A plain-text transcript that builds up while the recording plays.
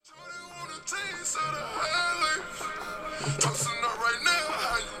We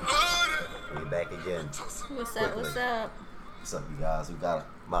back again. What's up? What's up? What's up, you guys? We got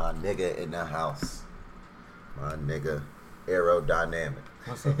my nigga in the house. My nigga, Aerodynamic.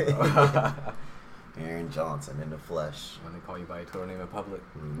 What's up, bro? Aaron Johnson in the flesh. When they call you by your Twitter name in public.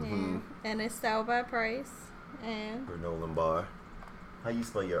 Mm-hmm. Yeah. And it's Style by Price. And For Nolin Bar. How you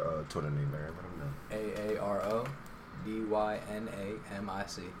spell your Twitter name, Aaron? I don't know. AARODYNAMIC.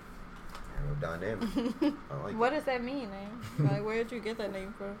 Aerodynamic. I like what does that mean, man? Like, where'd you get that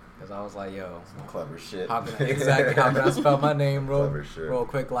name from? Because I was like, yo, some clever shit. how can I spell my name Clever shit. real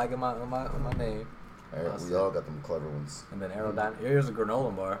quick, like in my name? We all got them clever ones. And then here's a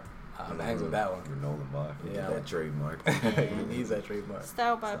granola bar. Hangs with that one. Granola bar. Yeah. Get that trademark. He needs that trademark.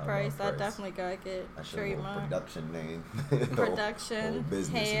 Style by Style Price. by I Price. definitely gotta get That's your trademark. production name. Production, whole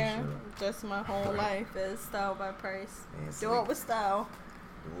business hair, and shit. just my whole life is Style by Price. And Do sleek. it with style.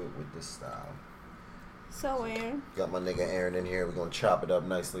 Do it with this style. So, Aaron, Got my nigga Aaron in here. We're gonna chop it up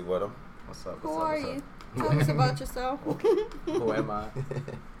nicely with him. What's up? who What's up, are what's you? up? Tell us about yourself. Who am I?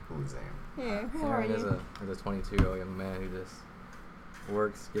 Who is Aaron? Yeah, who are Aaron is you? a 22-year-old young man who just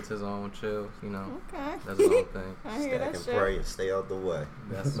works, gets his own chill, Okay. does his own thing. I hear Stack that and shit. pray and stay out the way.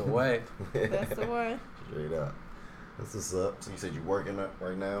 That's the way. That's the one. Straight up. That's what's up. So you said you're working up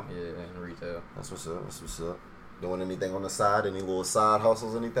right now? Yeah, in retail. That's what's up. That's what's up. Doing anything on the side? Any little side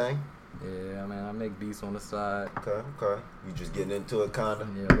hustles? Anything? Yeah, man, I make beats on the side. Okay. You just getting into it, kinda?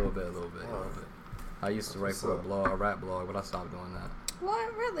 Yeah, a little bit. Alright. I used to write What's for up? a rap blog, but I stopped doing that.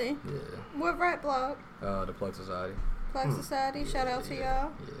 What, really? Yeah. What rap blog? The Plug Society. Plug Society. Shout out to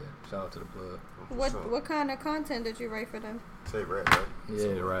y'all. Yeah, shout out to the Plug. What kind of content did you write for them? Say rap, right? Yeah,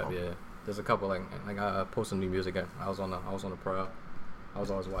 the rap. Yeah, there's a couple like I posted new music. I was on the pro. I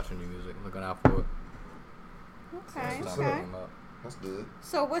was always watching new music, looking out for it. Okay, What's okay. up? That's good.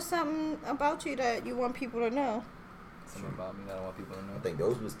 So what's something about you that you want people to know? Something about me that I want people to know. I think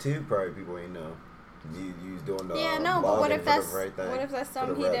those was two probably people ain't know. You was doing the Yeah, no, but what blogging if for that's the right thing, what if that's for the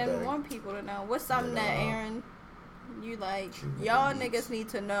something he rap didn't thing. want people to know? What's something that Aaron, you like? True Y'all niggas. niggas need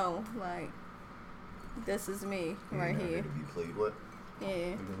to know. Like, this is me You right ain't here. ready to be played with.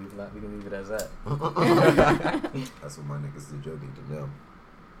 Yeah. We can leave it as that. That's what my niggas do. Joe need to know.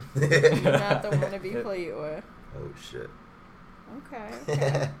 You're not the one to be played with. Oh shit. Okay.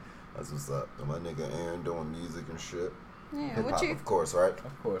 That's what's up. So my nigga Aaron doing music and shit. Yeah. Hip What hop, you? of course, right?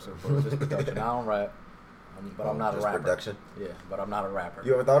 Of course. Just production. I don't rap, but I'm not a Just rapper. production. Yeah, but I'm not a rapper.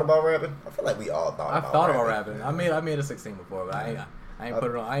 You ever thought about rapping? I feel like we all thought I've about thought about rapping. I made a 16 before, but I ain't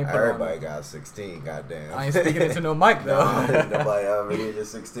put it on. I ain't put it Everybody on. got 16, goddamn. I ain't speaking into no mic though. Nobody ever hit your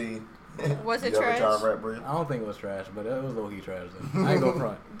 16. Was it you ever trash? try to rap, Bria? I don't think it was trash, but it was low key trash though. I ain't go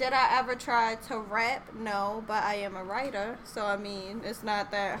front. Did I ever try to rap? No, but I am a writer, so I mean, it's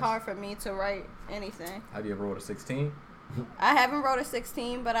not that hard for me to write anything. Have you ever wrote a 16? I haven't wrote a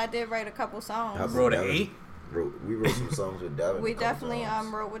 16, but I did write a couple songs. I've Wrote an Devin. 8? We wrote some songs with Devin. We a couple definitely times.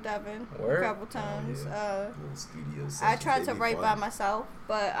 wrote with Devin Word? a couple times. yeah. Little studio I sessions, tried they to be write fun. by myself,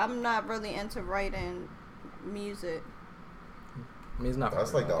 but I'm not really into writing music. I mean, it's not.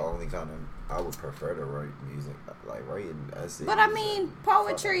 That's for like the everybody. only kind of I would prefer to write music, like writing essays. But I mean, and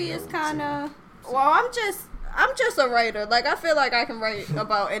poetry fucking is notes kind and- of. Well, I'm just a writer. Like, I feel like I can write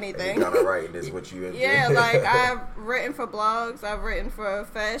about anything. Kind of writing is what you into. Yeah, like I've written for blogs, I've written for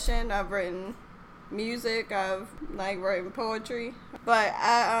fashion, I've written music, I've like written poetry. But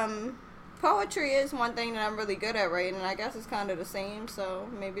poetry is one thing that I'm really good at writing, and I guess it's kind of the same. So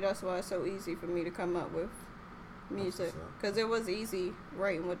maybe that's why it's so easy for me to come up with music, because it was easy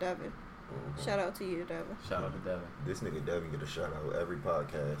writing with Devin. Shout out to you, Devin. Shout out to Devin. This nigga Devin get a shout out every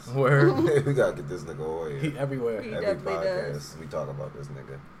podcast. Word. We gotta get this nigga away. He everywhere. He Every definitely podcast does. we talk about this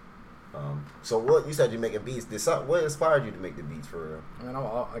nigga. So what you said you're making beats? What inspired you to make the beats for real? I mean,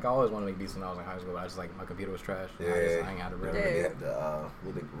 I always wanted to make beats when I was in high school, but I just like my computer was trash. I ain't had to You really. don't really Yeah.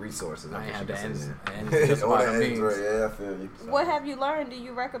 have the resources. I ain't guess had you the could ends. say. ends just All by the the ends, means. right? Yeah, I feel you. What have you learned? Do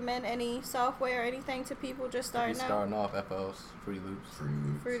you recommend any software or anything to people just starting out? Starting off FOs, Fruity Loops.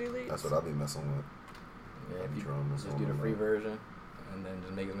 Fruity Loops. That's what I'll be messing with. Yeah, if you Drums just on do the them, free man. version, and then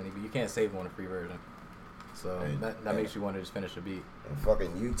just make as many. But you can't save on the free version, so And- that makes you want to just finish the beat. And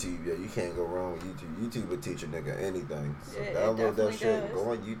fucking YouTube, yeah, you can't go wrong with YouTube. YouTube would teach a nigga anything. So Yeah, it download that definitely shit. does.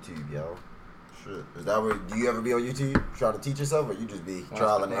 Go on YouTube, y'all. Shit. Is that where, do you ever be on YouTube trying to teach yourself, or you just be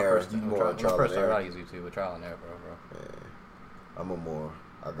trial and error? You more on trial and First, I error. gotta use YouTube, but trial and error, bro. Yeah. I'm a more.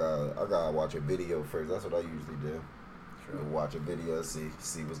 I gotta watch a video first. That's what I usually do. True. Watch a video, see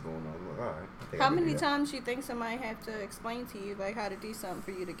what's going on. I'm like, all right. I think How I can do many that. times you think somebody have to explain to you like how to do something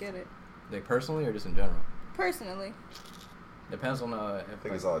for you to get it? Like personally or just in general? Personally. Depends on I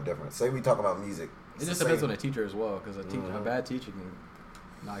think it's all different. Say we talk about music. It just depends on the teacher as well, because a bad teacher can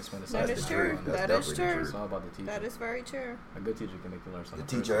not explain the That is true. That is true. It's all about the teacher. That is very true. A good teacher can make you learn something.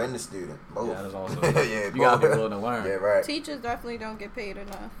 The teacher and the student. Both. Yeah, that is also. Yeah, you gotta be willing to learn. Yeah, right. Teachers definitely don't get paid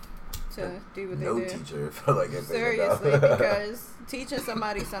enough to do what they do. No teacher feel like get paid Seriously, enough. because teaching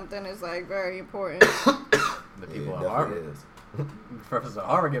somebody something is like very important. The people at Harvard. Professors at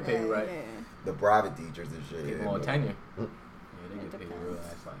Harvard get paid, right? Yeah. The private teachers and shit. People on tenure. Yeah, they get paid real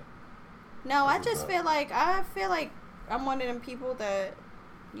nice. Like, no, I just feel like I'm one of them people that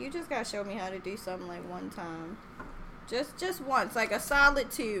you just gotta show me how to do something like one time, just once, like a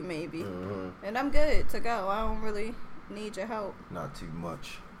solid 2 maybe, and I'm good to go. I don't really need your help. Not too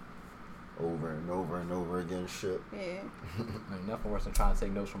much. Over and over and over again, shit. Yeah. ain't nothing worse than trying to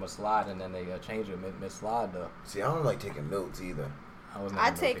take notes from a slide and then they change it mid slide though. See, I don't like taking notes either.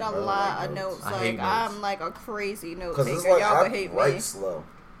 I take a lot of notes. Like I'm like a crazy note taker. It's like, y'all would hate me.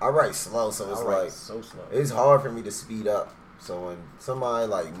 I write slow, so it's like so slow. It's hard for me to speed up. So when somebody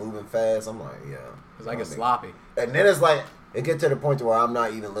like moving fast, I'm like, yeah. Cause I get sloppy. And then it's like it get to the point to where I'm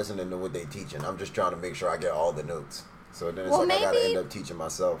not even listening to what they teaching. I'm just trying to make sure I get all the notes. So then it's like I gotta end up teaching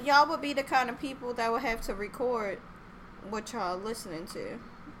myself. Y'all would be the kind of people that would have to record what y'all listening to,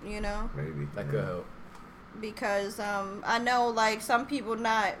 you know? Maybe that could help. Because I know like some people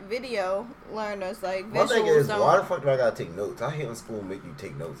not video learners, like visuals. My thing is, why the fuck do I gotta take notes? I hate when school make you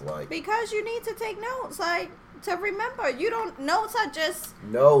take notes, like because you need to take notes, like to remember. You don't notes are just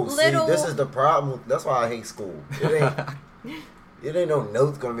little. See, this is the problem. That's why I hate school. It ain't no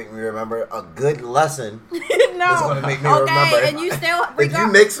notes gonna make me remember. A good lesson is gonna make me remember. And you still if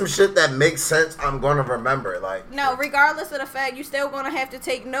you make some shit that makes sense, I'm gonna remember it. Like regardless of the fact, you still gonna have to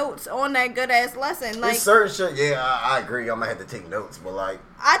take notes on that good ass lesson. Like certain shit, yeah, I agree. I'm gonna have to take notes, but like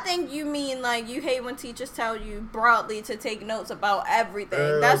I think you mean like you hate when teachers tell you broadly to take notes about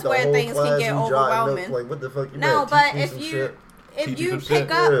everything. That's where things can get overwhelming. Like what the fuck? But if you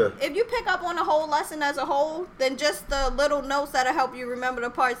pick up on the whole lesson as a whole, then just the little notes that'll help you remember the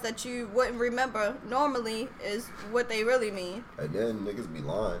parts that you wouldn't remember normally is what they really mean. And then niggas be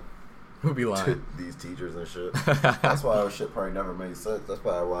lying. Who be lying? These teachers and shit. That's why our shit probably never made sense. That's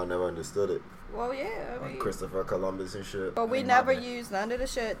probably why I never understood it. Well, yeah. I mean, like Christopher Columbus and shit. But we never used none of the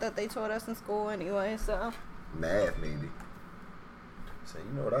shit that they taught us in school anyway, so. Math, maybe. So,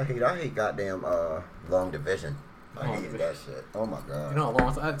 you know what I hate? I hate goddamn long division. I hated that shit. Oh my god. You know,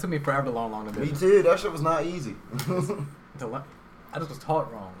 it took me forever to learn long division. Me too. That shit was not easy. I just was taught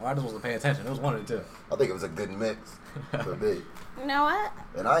wrong, or I just wasn't paying attention. It was one of the two. I think it was a good mix for me. You know what?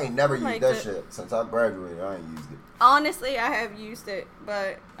 And I ain't never used that shit since I graduated. I ain't used it. Honestly, I have used it,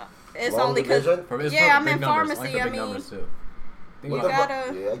 but it's long only because I'm in pharmacy. I mean,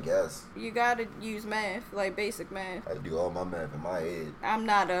 I guess you gotta use math, like basic math. I do all my math in my head. I'm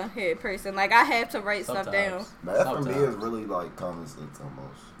not a head person. Like I have to write stuff down. Math for me is really like common sense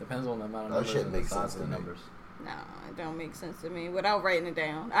almost. Depends on the amount of numbers. That shit makes sense to me. No, it don't make sense to me without writing it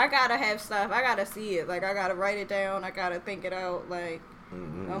down. I gotta have stuff. I gotta see it. Like I gotta write it down. I gotta think it out. Like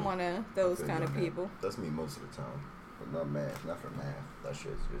I'm one of those kind of people. That's me most of the time, but not math. Not for math. That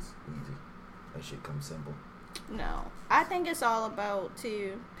shit's just easy. That shit comes simple. No, I think it's all about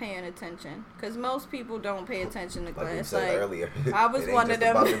paying attention, because most people don't pay attention to class. Like you said earlier, I was one of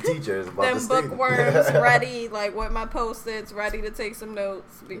them. About the teachers, about them the bookworms ready, like with my post-its, ready to take some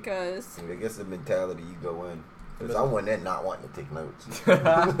notes because. I guess the mentality you go in. Because I went in not wanting to take notes.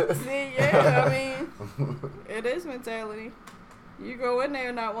 See, yeah, I mean, it is mentality. You go in there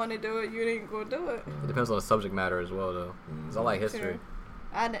and not want to do it, you ain't gonna do it. It depends on the subject matter as well, though. Because I like history. Sure.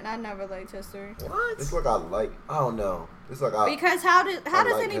 I never liked history. What? It's like I don't know. It's like because how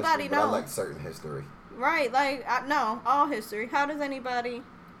does anybody know? I like certain history. Right, like no, all history. How does anybody?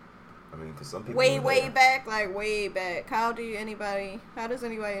 I mean, because some people way back. How does anybody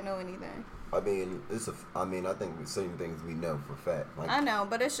know anything? I mean, I think certain things we know for a fact. Like, I know,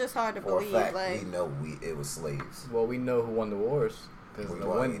 but it's just hard to believe. For a fact, we know it was slaves. Well, we know who won the wars because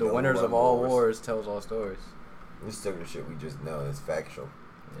the winners of all wars tells all stories. This certain shit we just know is factual.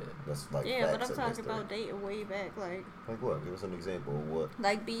 Yeah, that's like but I'm talking about dating way back, like what? Give us an example of what?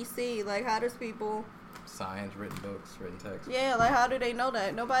 Like BC, like how does people science, written books, written text. Yeah, like how do they know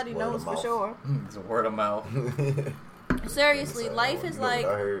that? Nobody knows for sure. It's a word of mouth. Seriously, life is like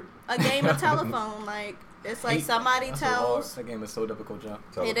a game of telephone. Like it's like somebody tells. That game is so difficult, John.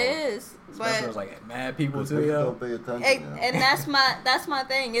 It is, but it's like mad people too, yo. Don't pay attention. And that's my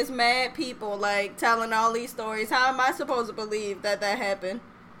thing. It's mad people like telling all these stories. How am I supposed to believe that happened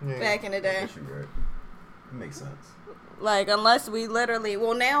back in the day? Right. It makes sense. Like unless we literally,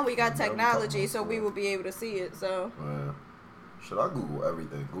 now we got technology, so we will be able to see it. So. Should I Google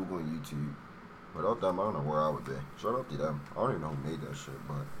everything? Google and YouTube. Without them, I don't know where I would be. Shout out to them. I don't even know who made that shit,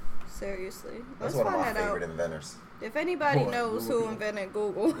 but seriously, that's let's one of my find that favorite out. inventors. If anybody knows who invented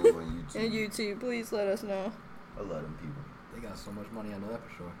Google, Google and YouTube. and YouTube, please let us know. I love them people. They got so much money, I know that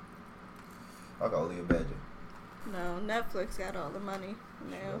for sure. I got Leah Badger. No, Netflix got all the money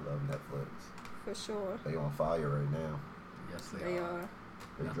now. I love Netflix. For sure. They on fire right now. Yes, They are.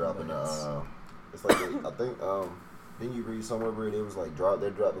 They Nothing dropping but it's like I think didn't you read somewhere where it was like they're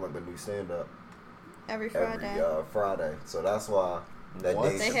dropping like a new stand up Every Friday. every Friday. So that's why that What?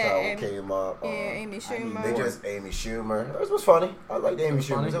 Dave They had Chappelle Amy- came up. Yeah, Amy Schumer. They just Amy Schumer. It was funny. I liked Amy was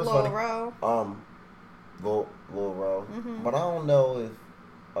Schumer. funny? It was Lil funny. Row. Lil Row. Mhm. But I don't know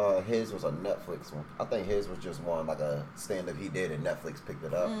if his was a Netflix one. I think his was just one like a stand up he did and Netflix picked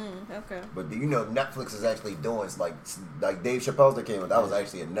it up. Okay. But do you know Netflix is actually doing it's like Dave Chappelle's that came with that was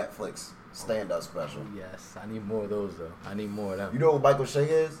actually a Netflix stand up special. Yes, I need more of those though. I need more of them. You know what Michael Shea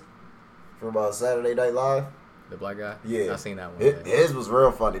is from Saturday Night Live? The black guy? Yeah, I seen that one. His was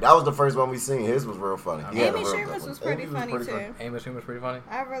real funny. That was the first one we seen. His was real funny. He had a Amy real Schumer's good was one. pretty Amy's funny too. Amy Schumer's pretty funny.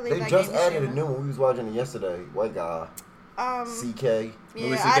 I really They like just Amy added a Schumer. new one. We was watching it yesterday. White guy, CK. Yeah,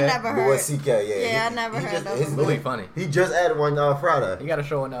 Louis I CK? never heard. Louis CK. Yeah, Yeah, I never heard of him. Really funny. He just added one Friday. He got a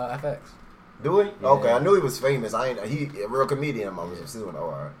show on FX. Do he? Yeah. Okay, I knew he was famous. He a real comedian. I was assuming. Oh,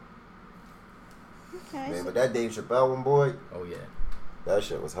 all right. Okay, Man, so but that Dave Chappelle one, boy, Oh yeah. that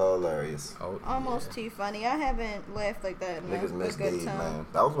shit was hilarious. Oh, almost yeah. too funny. I haven't laughed like that in Niggas a miss good Dave, time. man.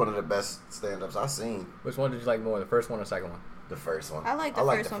 That was one of the best stand-ups I seen. Which one did you like more, the first one or the second one? The first one. I like the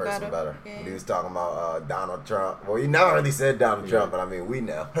first one better. Yeah. When he was talking about Donald Trump. Well, he never really said Donald Trump, but I mean, we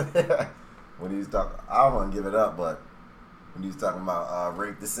know. When he was talking, I don't want to give it up, but when he was talking about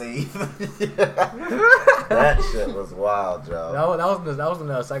rape to save, that shit was wild, Joe. That was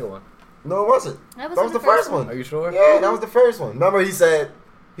the second one. No, it wasn't. That That was the first one. Are you sure? Yeah, that was the first one. Remember, he said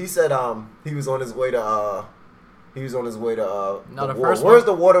he was on his way to No, the war. first Where's one-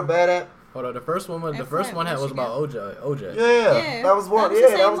 the water bad at? Hold on, the first one was In the first Flint, one had was about Michigan. OJ. Yeah, that was one. that was the Yeah,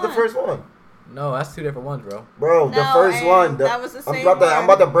 same that was the one. first one. No, that's two different ones, bro. Bro, the No, first and one. that was the I'm same I'm one.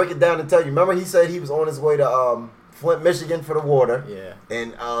 about to break it down and tell you. Remember, he said he was on his way to Flint, Michigan for the water. Yeah.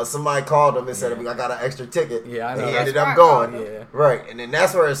 And somebody called him and said, Yeah. I got an extra ticket. Yeah, I And know. he That's ended where up I going. called him. Yeah. Right. And then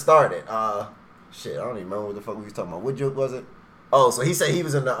that's where it started. Shit, I don't even remember what the fuck we was talking about. What joke was it? Oh, so he said he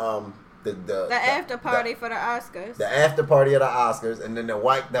was in the after party for the Oscars. The after party of the Oscars, and then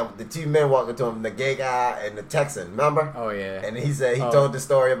the two men walked up to him, the gay guy and the Texan, remember? Oh yeah. And he said he told the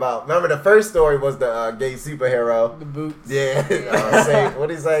story about. Remember, the first story was the gay superhero. The boots. Yeah. What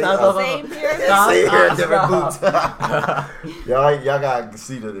did he say? Same here. Same here, different Stop. boots. y'all gotta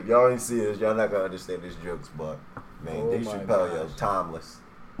see this. If y'all ain't see this, y'all not gonna understand these jokes. But man, Oh Dave my Chappelle, yo, gosh. timeless.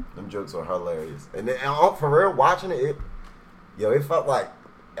 Them jokes are hilarious. And then for real, watching it felt like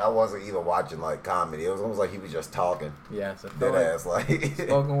I wasn't even watching like comedy. It was almost like he was just talking. Yeah, so Dead ass like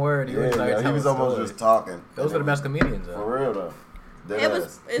spoken word. He was, like, he was telling almost stories. just talking. Those are the best comedians, though. For real though. Dead It was-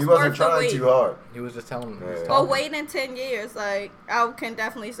 ass. it's He wasn't worth the trying wait. too hard. He was just telling. Yeah. Just But talking. waiting 10 years, like, I can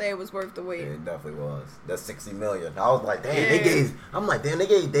definitely say it was worth the Yeah, wait. it definitely was. That's $60 million. I was like, damn, Yeah. they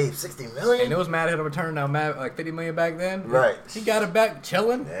gave Dave $60 million. And it was mad at him return now, mad like $50 million back then. Right. He got it back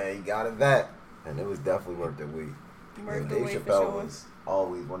chilling. Yeah, he got it back. And it was definitely worth the wait. Worth Yeah, the Dave wait for Chappelle sure. was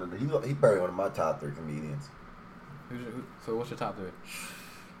always one of the. He probably one of my top 3 comedians. So what's your top 3?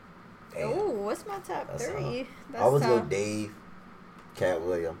 Damn. Ooh, what's my top That's 3? That's I would go tough. Dave, Cat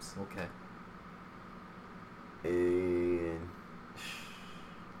Williams, Okay. and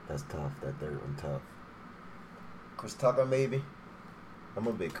that's tough. That third one tough. Chris Tucker maybe. I'm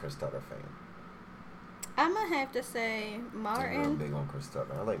a big Chris Tucker fan. I'm going to have to say I'm Martin. big on Chris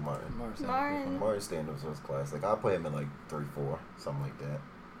Tucker. I like Martin. Martin. Martin stand-ups was classic. I'll put him in like 3-4, something like that.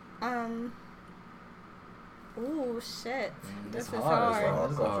 Ooh, shit. This is hard. hard. That's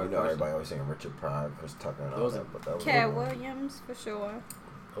hard. Of course, a hard you know question. everybody always saying Richard Pryor, Chris Tucker, and all Those that, but that was Cat the one. Williams, for sure.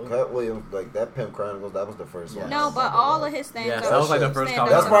 Cat Williams, like that Pimp Chronicles, that was the first one. Yes. No, but all of his stand-ups. Yes, that was like the first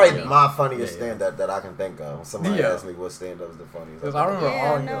stand-ups That's are probably funny. my funniest Yeah. stand-up that I can think of. When somebody Yeah. asked me what stand-up is the funniest. Because I remember Yeah,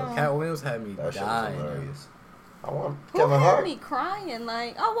 all I know. Cat Williams had me that shit was dying. hilarious. I want Who Kevin had Hart. me crying?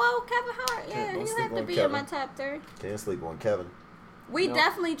 Like, oh, well, Kevin Hart. Yeah, Don't he'll sleep have to on be Kevin. in my top 3. Can't sleep on Kevin. We No.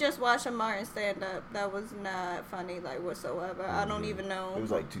 definitely just watched a Martin stand-up. That was not funny, like, whatsoever. I don't even know. It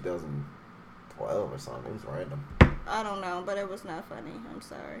was like 2012 or something. It was random. I don't know, but it was not funny. I'm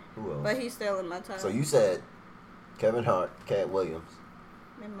sorry. Who else? But he's still in my top. So you said Kevin Hart, Cat Williams,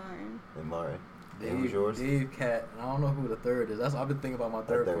 And Martin. and Martin. And who's yours? Dave, Cat, and I don't know who the third is. I've been thinking about my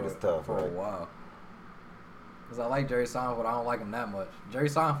third, third is tough, for right? a while. Because I like Jerry Seinfeld, but I don't like him that much. Jerry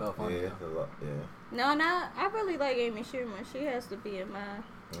Seinfeld funny. Yeah, though. yeah. No, I really like Amy Schumer. She has to be in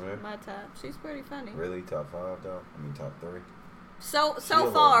my top. She's pretty funny. Really? Top 5, though? I mean, top 3? So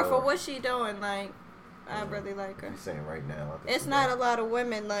far, for what she doing, like, I really like her. You're saying right now. It's not a lot of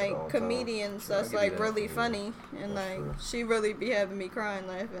women, like, comedians that's, like, really funny. And, like, she really be having me crying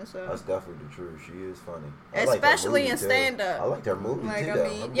laughing, so. That's definitely the truth. She is funny. Especially in stand-up. I liked her movie, like, too, I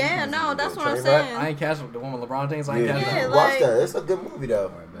mean, yeah, no, that's what I'm saying. I ain't catch the one with LeBron James. I ain't catch that. Watch that. It's a good movie,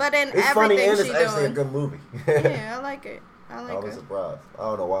 though. But in it's funny and it's actually doing. a good movie. Yeah, I like it. I was surprised. I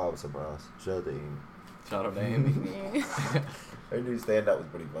don't know why I was surprised. Shout out to Amy. Shout out to Amy. Her new stand-up was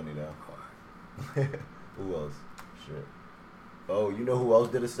pretty funny, though. Who else? Shit. Oh, you know who else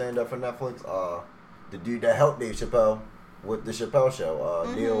did a stand-up for Netflix? The dude that helped Dave Chappelle with the Chappelle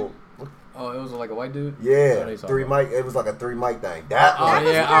Show. Neil. Oh, it was like a white dude? Yeah, 3 mic. It was like a 3 mic thing. That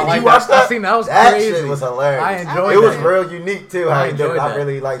I like you watched that? I seen that. Was that crazy. Shit was hilarious. I enjoyed it. It was real unique too. I enjoyed that. I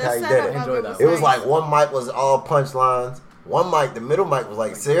really liked how he did it. I enjoyed that. It was like one mic was all punchlines. One mic, the middle mic was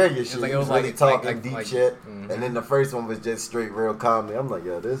like serious shit. He was really talking deep shit. Mm-hmm. And then the first one was just straight real comedy. I'm like,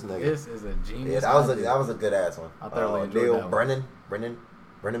 yo, this nigga. This is a genius. Yeah, that was a good ass one. I thoroughly enjoyed Neil that one.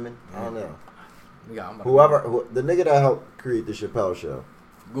 Brennan. I don't know. Whoever the nigga that helped create the Chappelle Show.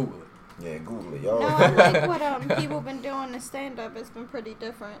 Google it. Yeah, Google it, y'all. No, I like what people been doing in stand-up. It's been pretty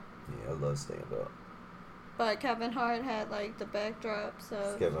different. Yeah, I love stand-up. But Kevin Hart had like the backdrop,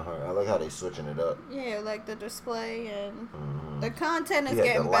 so Kevin Hart. I like how they switching it up. Yeah, like the display and the content is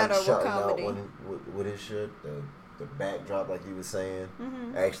getting better with comedy. With his shit, the backdrop, like he was saying,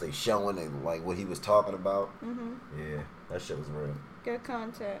 actually showing and like what he was talking about. Yeah, that shit was real. Good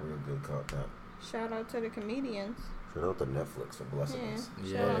content. Real good content. Shout out to the comedians. Shout out to Netflix for blessing us.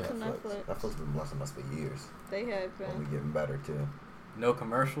 Shout out to Netflix. Netflix been blessing us for years. They have been. Only getting better too. No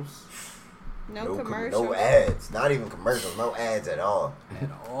commercials. No commercials. No ads. Not even commercials. No ads at all. At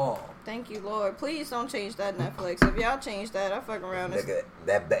all. Thank you, Lord. Please don't change that, Netflix. If y'all change that, I fuck around.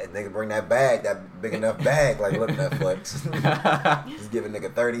 Nigga bring that bag, that big enough bag. Like, look, Netflix. Just give a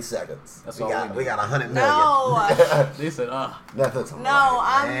nigga 30 seconds. That's we got 100 million. No. They said, Netflix. No,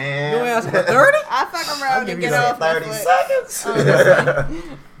 I'm. You ain't asking for 30? I fuck around and get off 30 Netflix. seconds.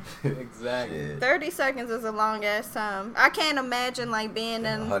 Exactly. 30 seconds is a long ass time. I can't imagine like being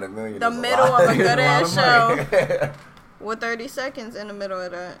in the middle of a good ass show with 30 seconds in the middle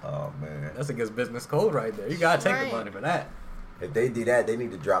of that. Oh man, that's against business code right there. You gotta take the money for that. If they do that, they need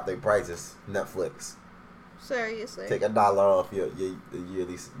to drop their prices. Netflix. Seriously. Take $1 off your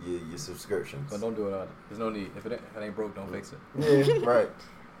yearly your subscriptions. But don't do it. There's no need. If it ain't broke, don't fix it. Yeah, right.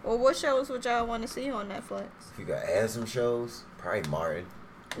 Well, what shows would y'all want to see on Netflix? If you got add some shows, probably Martin.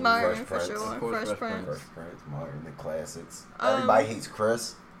 Martin, for sure. Fresh Prince. Martin, the classics. Everybody hates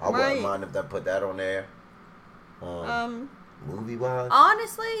Chris. I wouldn't mind if they put that on there. Movie wise.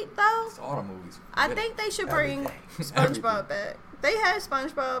 Honestly, though, it's all the movies. I think they should bring SpongeBob back. They had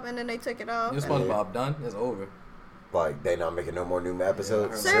SpongeBob and then they took it off. Your SpongeBob done? It's over. Like they not making no more new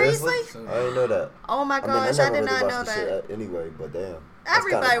episodes. Yeah, seriously? I didn't know that. Oh my gosh, I did not know that. Shit anyway, but damn.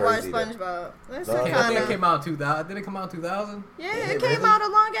 Everybody watched SpongeBob. I think it came out in 2000. Did it come out in 2000? Yeah, it came out a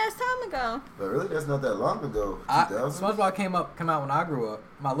long ass time ago. But really, that's not that long ago. SpongeBob came out when I grew up.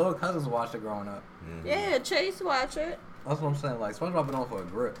 My little cousins watched it growing up. Mm-hmm. Yeah, Chase watched it. That's what I'm saying. Like SpongeBob been on for a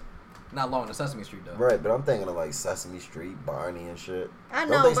grip. Not long in Sesame Street though. Right, but I'm thinking of like Sesame Street, Barney and shit. I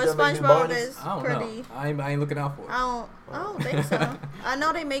know, but SpongeBob is pretty. I ain't looking out for it. I don't think so. I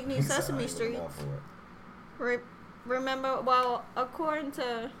know they make new Sesame Street. Remember, well, according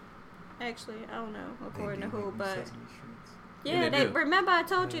to, actually, I don't know, according to who, but yeah, remember I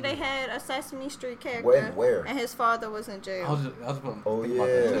told you they had a Sesame Street character. Where? And his father was in jail. I was just oh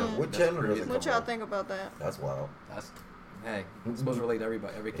yeah, what channel? What y'all think about that? That's wild. Hey, it's supposed to relate to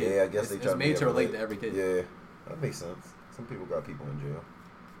everybody, every kid. Yeah, I guess it's made to relate to every kid. Yeah, that makes sense. Some people got people in jail.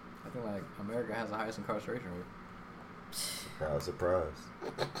 I think like America has the highest incarceration rate. Surprise.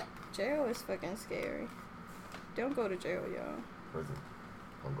 Jail is fucking scary. Don't go to jail, y'all. Prison.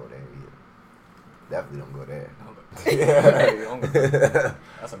 Don't go there either. Definitely don't go there.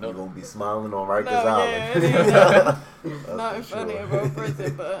 That's another. You gonna be smiling on Rikers Island. Yeah, nothing funny about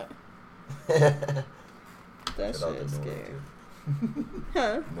prison, but that shit is scary.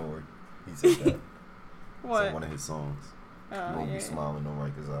 Huh? Nord. He said that. What? It's one of his songs. You won't be smiling on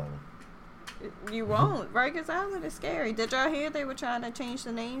Rikers Island. You won't. Rikers Island is scary. Did y'all hear they were trying to change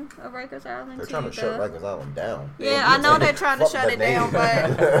the name of Rikers Island? They're trying to shut Rikers Island down. Yeah, I know they're trying to shut it down, but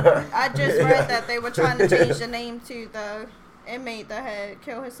I just read that they were trying to change the name to the inmate that had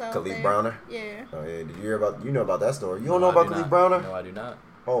killed himself. Khalid Browner? Yeah. Oh yeah, did you hear about? You know about that story? You don't know about Khalid Browner? No, I do not.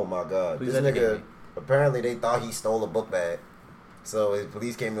 Oh my God, Please this nigga. Apparently, they thought he stole a book bag. So his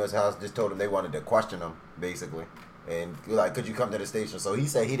police came to his house, just told him they wanted to question him, basically. And like, could you come to the station? So he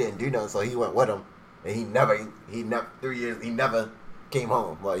said he didn't do nothing, so he went with him. And he never 3 years, he never came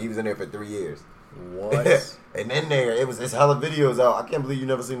home. Like, he was in there for 3 years. What? And in there, it's hella videos out. I can't believe you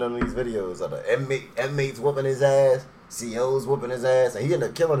never seen none of these videos of the inmates whooping his ass, COs whooping his ass, and he ended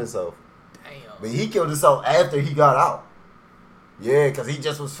up killing himself. Damn. But he killed himself after he got out. Yeah, because he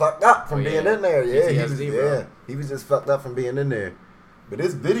just was fucked up from being in there. Yeah, he was just fucked up from being in there. But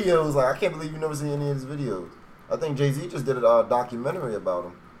his videos, like, I can't believe you never seen any of his videos. I think Jay-Z just did a documentary about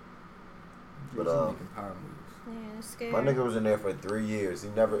him. But making power moves. Yeah, it's scary. my nigga was in there for 3 years. He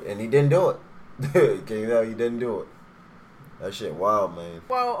didn't do it. Came out, he didn't do it. That shit wild, man.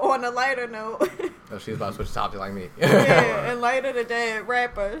 Well, on a lighter note. Oh, she's about to switch topics like me. Yeah, and later today,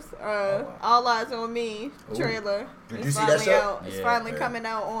 rappers, All Eyes on Me trailer. Did you see that shit? It's finally coming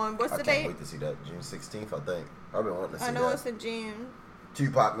out on, what's the date? I can't wait to see that. June 16th, I think. I've been wanting to see that. I know it's in June.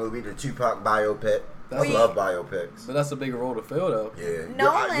 Tupac movie, the Tupac biopic. I love biopics. But that's a big role to fill, though. Yeah.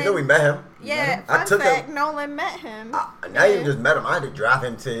 Nolan. You know we met him. Yeah, I fun fact, Nolan met him. Not even just met him. I had to drive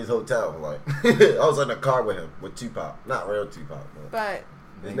him to his hotel. Like, I was in the car with him, with Tupac. Not real Tupac, but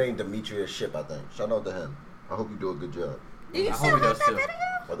his name Demetrius Ship, I think. Shout out to him. I hope you do a good job. Do you still have that video?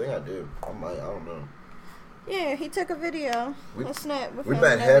 I think I do. I don't know. Yeah, he took a video. A snap with we him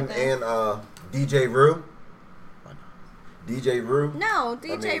met him everything. and DJ Rue. DJ Rue? No,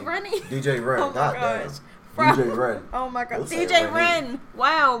 DJ Rennie. DJ Ren. Oh my God gosh. damn. DJ Ren. Oh my god. We'll say DJ Rennie. Ren.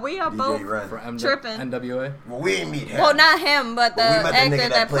 Wow, we are DJ both Ren. For tripping. NWA? Well, we didn't meet him. Well, not him, but the we met the actor nigga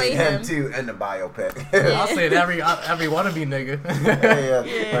that played him. too in the biopic. I'll say it every wannabe nigga.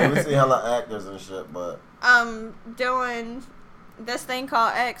 yeah. Like, we see hella actors and shit, but doing this thing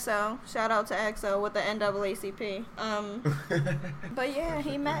called EXO. Shout out to EXO with the NAACP. But yeah,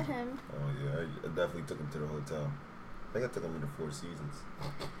 he met him. Oh yeah, I definitely took him to the hotel. I think I took him to the Four Seasons.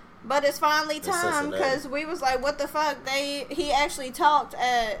 But it's finally time because we was like, what the fuck? He actually talked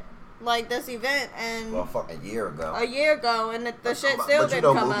at like this event and a year ago. And the shit still didn't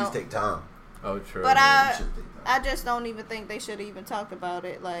come movies out. Take time. Oh, true. But I just don't even think they should have even talked about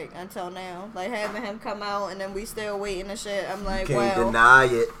it like until now. Like having him come out and then we still waiting and shit. I'm like, Can't deny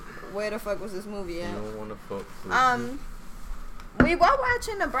it. Where the fuck was this movie at? You don't want to fuck. We were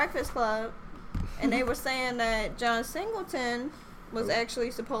watching The Breakfast Club. And they were saying that John Singleton was actually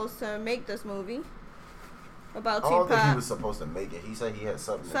supposed to make this movie about Tupac. I don't think he was supposed to make it. He said he had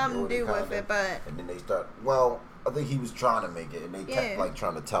something to do with it, but and then they start. Well, I think he was trying to make it, and they kept like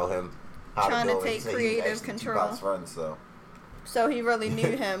trying to tell him how trying to do to take creative control. Tupac's friend, so he really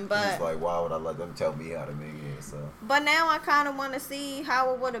knew him, but he's like, why would I let them tell me how to make it? So, but now I kind of want to see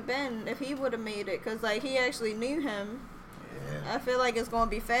how it would have been if he would have made it, because like he actually knew him. Yeah. I feel like it's going to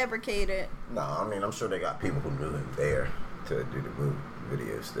be fabricated. No, I mean, I'm sure they got people who knew him there to do the movie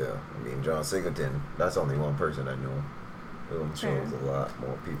video still. I mean, John Singleton, that's only one person that knew him. I'm sure there's a lot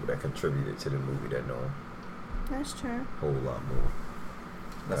more people that contributed to the movie that know him. That's true. A whole lot more.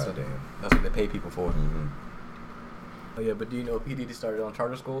 That's what they pay people for. Mm-hmm. Oh yeah, but do you know P. Diddy started on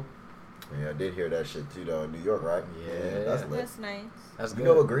charter school? Yeah, I did hear that shit too, though, in New York, right? Yeah. That's lit. That's nice. That's You good.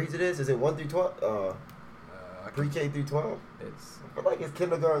 know what grades it is? Is it 1 through 12? Pre-K through 12? I feel like it's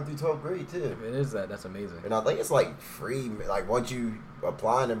kindergarten through 12th grade, too. If it is that, that's amazing. And I think it's like free, like once you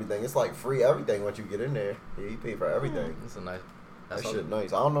apply and everything, it's like free everything once you get in there. Yeah, you pay for everything. That's a nice. That shit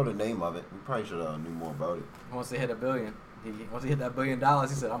nice. I don't know the name of it. We probably should have knew more about it. Once they hit $1 billion, once he hit that $1 billion,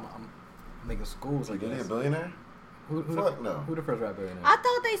 he said, "I'm making schools like this." Is he a billionaire? Fuck no. Who the first rap billionaire? I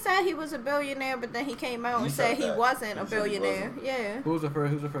thought they said he was a billionaire, but then he came out and said he wasn't a billionaire. Yeah. Who's the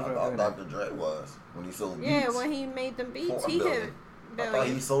first rap billionaire? Dr. Dre was when he sold beats. Yeah, when he made them beats, he hit I thought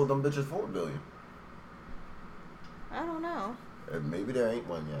he sold them bitches $4 billion. I don't know. Maybe there ain't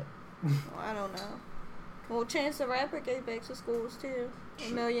one yet. I don't know. Well, Chance the Rapper gave back to schools too.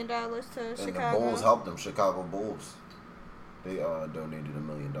 $1 million to Chicago. And the Bulls helped them. Chicago Bulls. They donated $1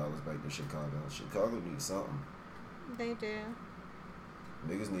 million back to Chicago. Chicago needs something. They do.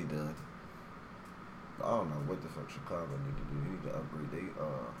 Niggas need to. I don't know what the fuck Chicago need to do. They need to upgrade their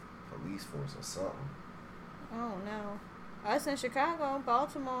police force or something. Oh no. Us in Chicago,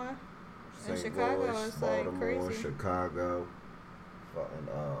 Baltimore. St. Chicago Louis, is like Baltimore, crazy. Chicago, fucking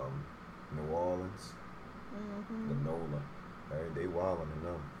New Orleans, Nola. Hey, they wildin' in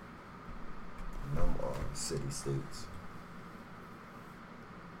them. Them city states.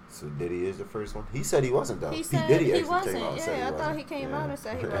 So Diddy is the first one. He said he wasn't though. He said Diddy he actually wasn't. came out and said he I thought wasn't. he came out and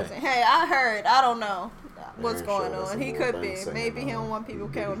said he wasn't. Hey, I heard. I don't know. what's Aaron going showed us on. a He little could thing be. singing, Maybe he don't want people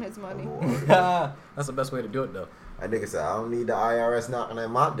counting his money. That's the best way to do it, though. That nigga said, I don't need the IRS knocking at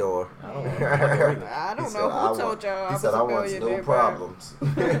my door. I don't know. I don't He know said, I who told want- y'all I He was said, a I want billionaire. no problems.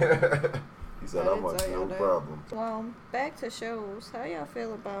 He said, I didn't want tell y'all no that. problems. Well, back to shows. How y'all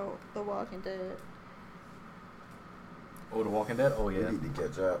feel about The Walking Dead? Oh, The Walking Dead? Oh, yeah. We need to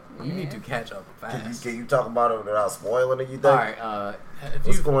catch up. You need to catch up Can fast. you talk about it without spoiling it, you think? Alright,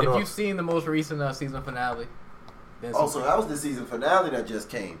 What's going if on? you've seen the most recent season finale, then Oh, so that was the season finale that just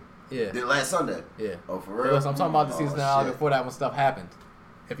came. yeah. Did last Sunday? Yeah. Oh, for Hey, real? listen, I'm talking about the Oh, season finale shit. before that when stuff happened.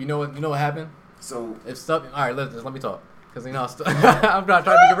 If you know what happened, So, if stuff. All right, let me talk. Cause you know I'm trying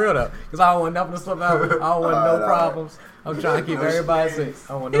to be real though. Cause I don't want nothing to slip out. I don't want Alright, no alright. problems. I'm trying to keep No everybody safe. shenanigans.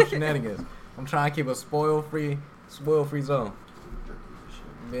 I don't want no shenanigans. I'm trying to keep a spoil free zone.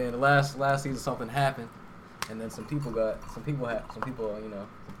 Man, the last season something happened, and then some people you know, some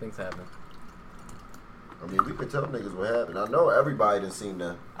things happened. I mean, we could tell niggas what happened. I know everybody done seen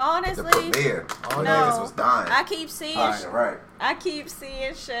the Honestly, premiere. Oh, Niggas no. was dying. I keep seeing Right. I keep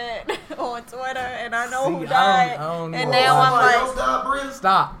seeing shit on Twitter, and I know See, who I died. don't And know now why. I'm Somebody like, else died,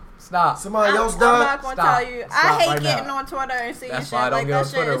 Bria? Stop. Somebody else I'm died? not gonna Stop. tell you. Stop I hate right getting now. on Twitter and seeing That's shit why I don't like get that. on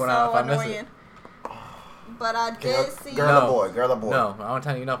Shit Twitter is when so if I miss it. annoying. But I Girl, did see. girl or boy? Girl or boy? No, I don't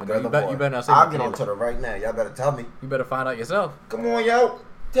tell you nothing. Girl You or better boy? not say I'll nothing. get on Twitter right now. Y'all better tell me. You better find out yourself. Come on, yo.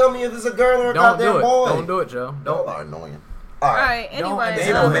 Tell me if it's a girl or a Don't goddamn do it. boy. Don't do it, Joe. Y'all Don't. are annoying. All right. Don't Anyway,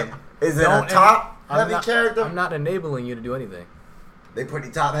 enable Is him. it, is it a Don't- top I'm heavy not- character? I'm not enabling you to do anything. They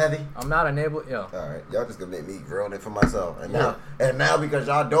pretty top heavy? I'm not enabling. Yo. Alright, y'all just gonna make me ruin it for myself. And now because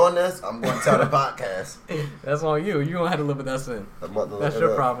y'all doing this, I'm gonna tell the podcast. That's on you. You don't have to live with that sin. I'm about to look That's it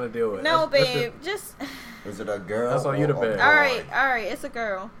your up. problem to deal with. no, That's your- babe. Just Is it a girl? That's on you to or a bear. boy? all right. It's a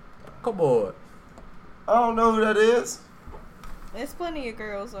girl. Come on. I don't know who that is. There's plenty of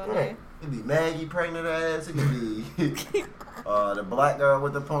girls on Yeah. there. It could be Maggie pregnant ass. It could be the black girl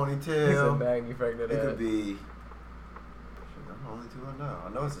with the He's a ponytail. baggy pregnant It ass. could be. Shit, I'm the only two I know. I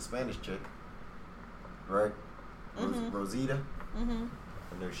know it's a Spanish chick, right? Rosita. Mhm.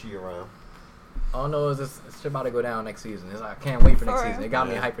 I know she around. All I know is this shit about to go down next season. I can't wait for next For season. real? It got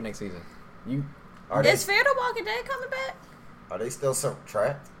me Yeah. hyped for next season. You, Are they? Is Fear the Walking Dead coming back? Are they still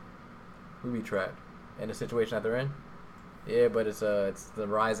trapped? we be trapped in the situation that they're in. Yeah, but it's the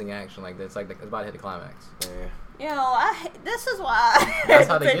rising action. Like it's about to hit the climax. Yeah. This is why I That's had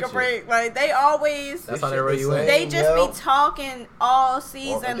how to they take get a you. break. Like they always, That's how they reel you in. they just Yo. be talking all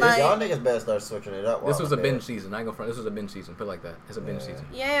season. y'all Like niggas better start switching it up. This while was a I'm binge there. season. I ain't gonna front. This was a binge season. Put it like that. It's a binge Yeah. season.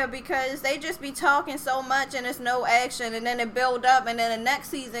 yeah, because they just be talking so much and it's no action, and then it build up, and then the next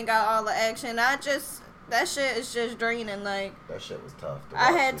season got all the action. That shit is just draining. Like That shit was tough.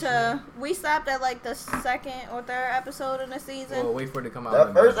 I watch had this to. We stopped at like the second or third episode in the season. Well, wait for it to come out. shit. That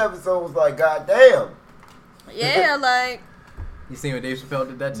and first then- episode was like, goddamn. Yeah, like You seen what Dave Chappelle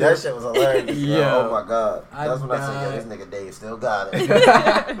did that too? That shit was hilarious. Yo. Yo. Oh my god. I That's when I said, yo, died. this nigga Dave still got it.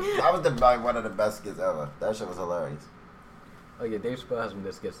 That was like one of the best skits ever. That shit was hilarious. Oh yeah, Dave Chappelle has some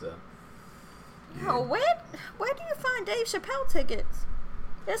good skits though. yo, where do you find Dave Chappelle tickets?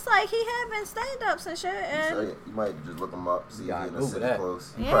 It's like he having stand-ups and shit, So, and you might just look him up, see if gotta he's in a Google city that.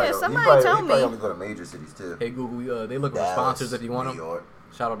 close. Yeah, probably don't- somebody he told probably me. only go to major cities too. Hey Google, they look for Dallas, sponsors if you want New them. York,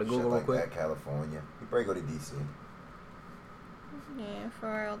 Shout out to shit Google real like quick. that, California. He probably go to DC. yeah,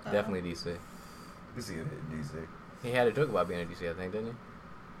 for real though. Definitely DC. You can see it in DC. He had a joke about being in DC, I think, didn't he?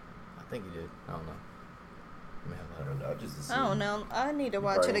 I think he did. I don't know. Man, I don't know. I just I don't know. I need to He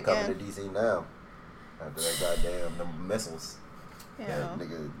watch it probably coming again. to DC now. After that goddamn them missiles. Yeah, That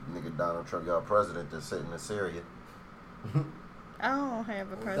nigga Donald Trump, y'all president, that's sitting in Syria. I don't have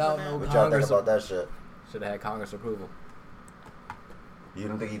a Without president. no- What y'all think Congress- about that shit? Should have had Congress approval. You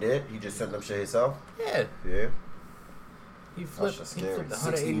don't think he did? He just sent them shit himself? Yeah. Yeah. He That's flipped just scary. 180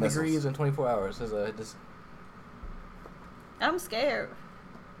 60 missiles. degrees in 24 hours. This I'm scared.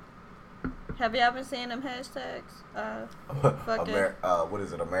 Have y'all been seeing them hashtags? Fucking What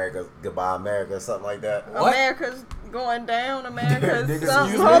is it? America, goodbye America, something like that. What? America's going down. America's Niggas,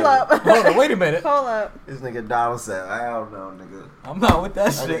 something. excuse Hold me. up. Hold on, wait a minute. Hold up. This nigga Donald said, I don't know, nigga. I'm not with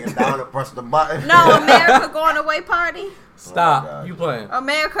that That shit. nigga Donald pressed the button. No, America going away party. Stop. Oh my God. You playing?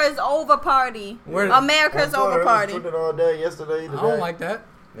 America's over party. Where- America's On Twitter, over it was party. tweeted all day, yesterday, today. I don't like that.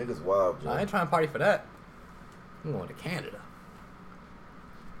 Niggas wild, Joe. I ain't trying to party for that. I'm going to Canada.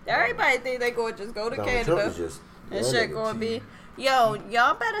 Everybody think they go just go to Donald Trump Canada is just, and that shit nigga going to be. cheating. Yo,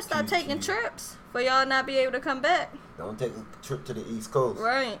 y'all better stop taking cheating. trips for y'all not be able to come back. Don't take a trip to the East Coast.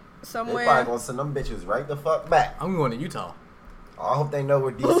 Right. They Somewhere. probably gonna send them bitches right the fuck back. I'm going to Utah. I hope they know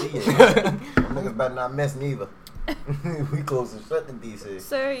where DC is. Them niggas better not miss neither. We close and shut in DC.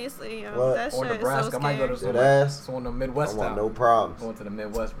 Seriously, yo, What? that Or shit Nebraska. is so I might go to scary. some, ass. some of the I Midwest want town. no problems. Going to the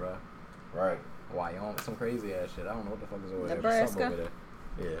Midwest, bro. Right. Wyoming, some crazy ass shit. I don't know what the fuck is over there. Nebraska. Something over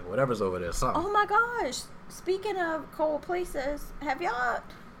there. Yeah, whatever's over there. Something. Oh my gosh! Speaking of cold places, have y'all?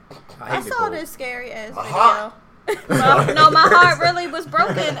 I hate the saw cold. this scary ass video. heart. No, my heart really was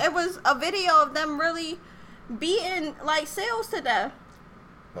broken. It was a video of them really beating like seals to death.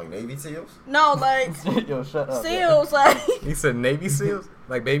 Like Navy SEALs? No, like Yo, shut up. seals, like He said Navy SEAls?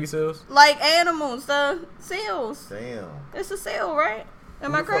 Like baby seals? like animals. The seals. Damn. It's a seal, right?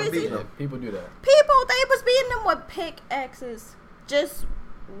 Am Who I the fuck crazy? beating Yeah, them? people do that. People, they was beating them with pickaxes, just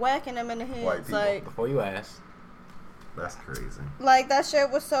whacking them in the White heads. people. Before you ask. That's crazy. Like that shit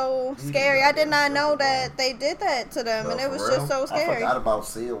was so scary. Yeah, I did not that's know so that they did that to them, No, and it for was real? just so I scary. forgot about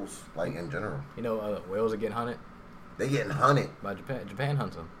SEALs, like in general. You know, whales are getting hunted They getting hunted. by Japan. Japan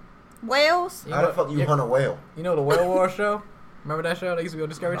hunts them. Whales? You How know- the fuck you hunt a whale? You know the Whale War show? Remember that show? They used to be on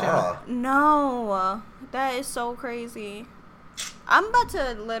Discovery Channel? Nah. No, that is so crazy. I'm about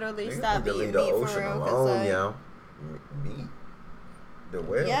to literally Niggas stop need to eating leave the meat for ocean real. alone, Like, yo. Meat. The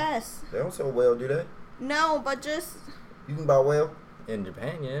whale? yes, They don't sell whale, do they? no, but just You can buy whale? In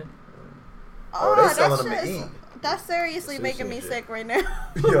Japan, yeah. Oh, they that selling them to shit's- eat. That's seriously Sushi making and me shit. sick right now.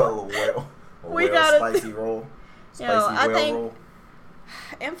 Yo, a whale. A We whale gotta- spicy roll. Yo, Spicy I whale think- roll.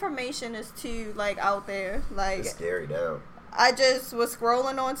 Information is too like out there. Like It's scary now. I just was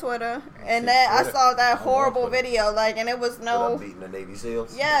scrolling on Twitter, and See, that I Twitter. saw that I'm on horrible Twitter. video. Like, and it was But I'm no. beating the Navy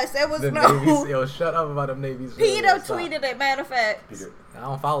SEAls. Yes, it was The no. Navy Yo, shut up about them Navy SEAls. Peter Stop. tweeted it. Matter of fact, Peter. I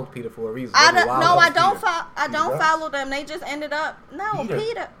don't follow Peter for a reason. I Maybe don't. Wild No, loves I don't. Peter. I don't Peter. follow them. They just ended up. No, Peter.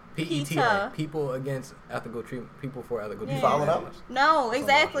 Peter. PETA. People against ethical treatment. People for ethical Yeah. treatment. Follow them? No,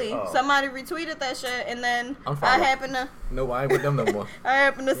 exactly. Oh. Somebody retweeted that shit, and then I Unfollow. happened to. No, I ain't with them no more. I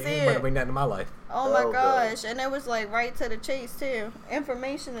happened to You see ain't about to it. bring that into my life. Oh my Oh, God. gosh! And it was like right to the chase too.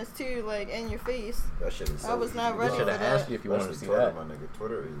 Information is too like in your face. That shit is so I was easy not to ready I do. should for have that. asked you if you wanted to Especially see Twitter, that. my nigga.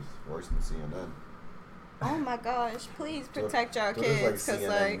 Twitter is worse than CNN. Oh my gosh! Please protect your Twitter's kids, like cause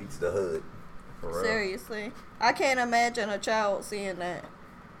CNN like meets the hood. For real. seriously, I can't imagine a child seeing that.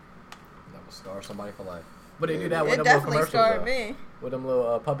 That will scar somebody for life. But they do It that with It them little definitely commercials. scarred though. me. With them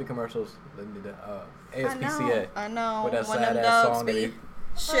little puppy commercials. The ASPCA. I know. With that When sad them ass dogs song that be they-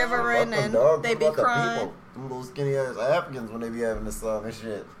 shivering Fuck them and dogs. they What be about the crying. people, them little skinny ass Africans when they be having this song and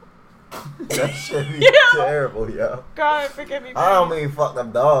shit. That shit be Yeah. terrible, yo. God, forgive me. I don't please. mean fuck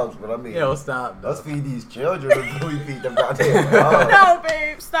them dogs, but I mean Yo, stop. let's feed these children before we feed them goddamn dogs. No,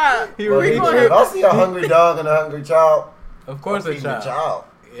 babe, stop. He But really if tripped. I see a hungry dog and a hungry child, Of course, I'm a feeding the child.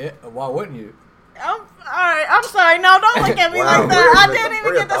 Yeah, why wouldn't you? Alright, I'm sorry. No, don't look at me Wow, like that. I Bria- didn't even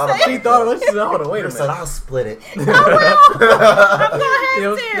Bria get to thought say about She it. thought, let's hold on, wait a Bria said minute. I'll split it. I will. I'm gonna Yo,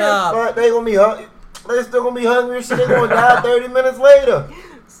 have to. stop. But they gonna be hungry. They still gonna be hungry and shit. They gonna die 30 minutes later.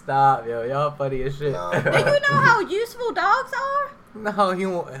 Stop, yo. Y'all funny as shit. Nah. Do you know how useful dogs are? No, he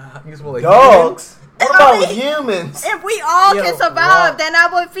won't. He's more like Dogs. What I about mean- humans? If we all Yo, can survive, wow. then I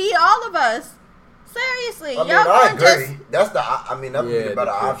would feed all of us. Seriously, I mean, y'all I gonna agree. just That's the. I mean, that would be Yeah, the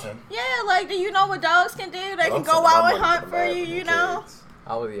better the truth. option. yeah, like do you know what dogs can do? They But can I'm go sending my out and money hunt to the for you. African You know. kids.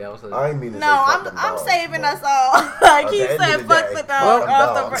 I was I ain't mean to say No, fuck I'm them I'm dogs, saving but- us all. Like At he the end said, of the fuck day, the fuck dog them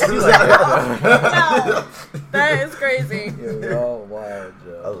off dogs. the No, that is crazy. Yo, y'all wild, I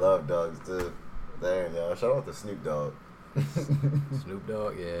Joe. love dogs too. Damn, y'all. Shout out to Snoop Dogg. Snoop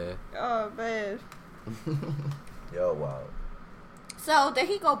Dogg, yeah. Oh man. Yo, wow. So did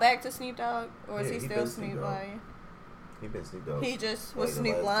he go back to Snoop Dogg, or is Yeah, he he still been Snoop Snoop Dogg. Lion? He been Snoop Dogg. He just Like was the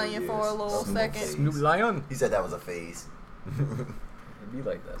Snoop last Lion 3 for a years. little Snoop second. Dogg. Snoop Lion. He said that was a phase. It be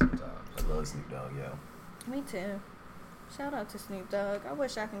like that sometimes. I love Snoop Dogg, yo. Me too. Shout out to Snoop Dogg. I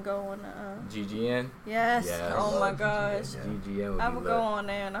wish I can go on. GGN. Yes. Yes. Oh I my love gosh. GGN, GGN would I be would lit. go on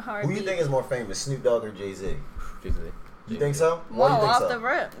there in a Who heartbeat. you think is more famous, Snoop Dogg or Jay-Z? Jay-Z. You think so? Whoa, Why do you think off so? the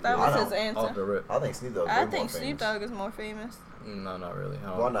rip. That Yeah. was I his don't. Off answer. the rip. I think Snoop Dogg. I way think more Snoop famous. Dogg is more famous. No, not really. I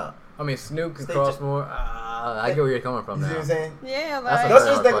don't- Why not? I mean, Snoop can Stay cross ju- more. I get where you're coming from You see now. what I'm saying? Yeah, That's like a Let's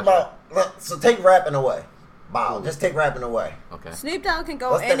very just think hard about. So take rapping away. Wow, Ooh. just take rapping away. Okay. Snoop Dogg can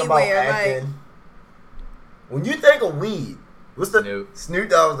go Let's think about anywhere. Like acting. When you think of weed, what's the Snoop. Snoop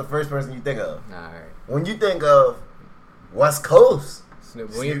Dogg was the first person you think of. Alright. When you think of West Coast, Snoop.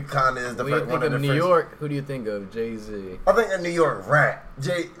 Snoop kind of is the When you first think one of of the New first. York, who do you think of? Jay-Z. I think of New York rap. I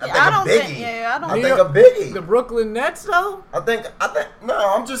Yeah, think I of don't Biggie. think- yeah, I don't I New think York- of Biggie. The Brooklyn Nets, though? I think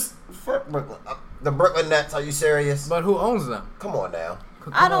no, I'm just fuck Brooklyn. The Brooklyn Nets. Are you serious? But who owns them? Come on now.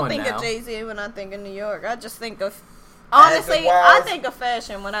 Come I don't on think now. of Jay-Z when I think of New York. I just think of honestly, Acting-wise- I think of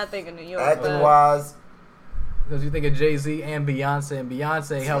fashion when I think of New York. Acting but wise, Because you think of Jay-Z and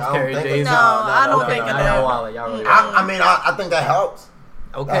Beyonce helps I don't carry think Jay-Z. No, I don't think of I that. know Wale. Y'all really I mean, I think that helps.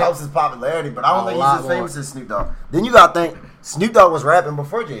 okay. That helps his popularity, but I don't A think lot he's as more. famous as Snoop Dogg. Then you gotta think Snoop Dogg was rapping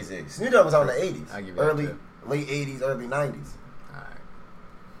before Jay-Z. Snoop Dogg was out in the 80s, I give you that, too. late 80s, early 90s. Alright.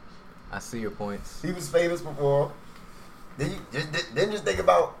 I see your points. He was famous before. Then you just think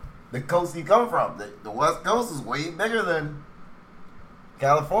about the coast he come from. The West Coast is way bigger than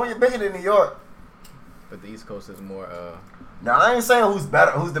California, bigger than New York. But the East Coast is more, Now I ain't saying who's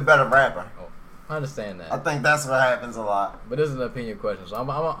the better rapper. I understand that. I think that's what happens a lot. But this is an opinion question, so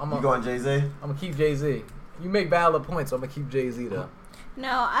I'm You going Jay-Z? I'm gonna keep Jay-Z. You make valid points, so I'm gonna keep Jay-Z though.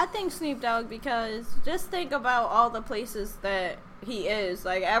 No, I think Snoop Dogg because just think about all the places that he is.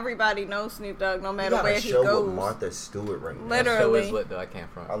 Like everybody knows Snoop Dogg no matter where he show goes. with Martha Stewart right now. That show Literally. is lit though. I can't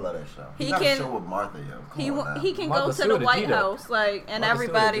front. I love that show. He He got can- a show with Martha, yo. He can Martha go to Stewart the is White G, though. House, like, and Martha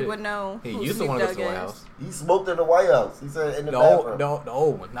everybody Stewart is would G. know He who used to Snoop want to go Dogg to the White is. House. He smoked in the White House. He said in the The bathroom.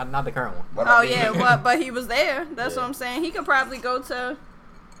 old one, not the current one. But Oh I mean, yeah, but he was there. That's Yeah. what I'm saying. He could probably go to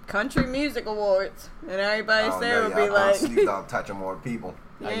Country Music Awards, and everybody there would be like, Snoop Dogg touching more people.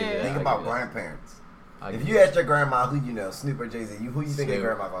 I give you that. Yeah. Think I about give you that. grandparents. I If give you ask your grandma who you know, Snoop or Jay-Z, who you think your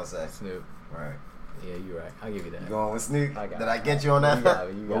Snoop. grandma gonna say? Snoop. Right. Yeah, you're right. I'll give you that. You going with Snoop? I got Did it. I get you on that? You got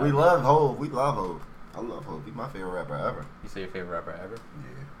it, you But got we it. love Hov. We love Hov. I love Hov. He's my favorite rapper ever. You say your favorite rapper ever?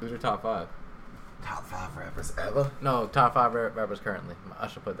 Yeah. Who's your top 5? Top 5 rappers ever? No, top 5 rappers currently. I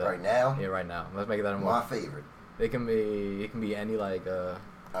should put that. Right now? Yeah, right now. Let's make it that My more. favorite. It can be any like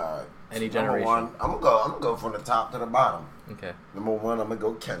Alright. Any Number generation. one, I'm gonna go from the top to the bottom. okay. Number 1, I'm gonna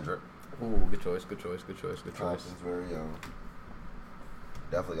go Kendrick. Ooh, good choice. Compton's very young.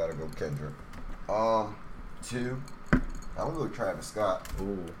 Definitely gotta go Kendrick. 2, I'm gonna go Travis Scott.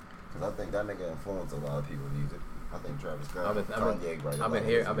 Ooh. Cause I think that nigga influenced a lot of people's music. I think Travis Scott.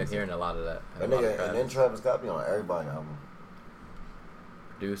 I've been hearing a lot of that. That A lot of nigga, and then Travis Scott be on everybody's album.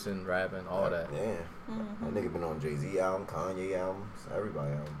 producing, rapping, all that. Yeah. Mhm. That nigga been on Jay-Z album, Kanye albums,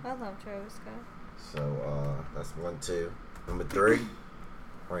 everybody album. I love Travis Scott. So that's 1, 2. Number 3.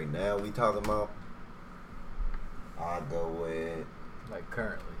 Right now we talking about. I'll go with. Like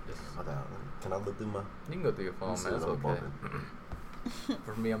currently, just Hold on, can I look through my? you can go through your phone, Let me man. see That's what I'm okay.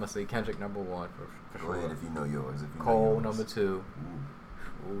 For me, I'm gonna say Kendrick number 1 for Go sure. ahead if you know yours. If you know Cole yours. number 2.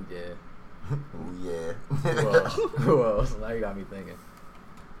 Ooh. Ooh yeah. Ooh, yeah. Who else? Who else? Now you got me thinking.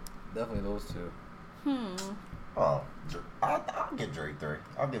 Definitely those 2. Oh, I'll get Drake 3.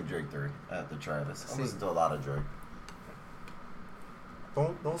 I'll give Drake 3 after Travis. I See. listen to a lot of Drake.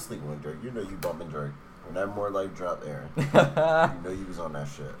 Don't sleep on Drake. You know you bumping Drake. When that More Life dropped, Aaron, you know you was on that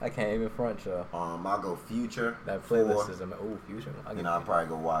shit. I can't even front y'all. I'll go Future. That 4, playlist is ooh future. and I'll probably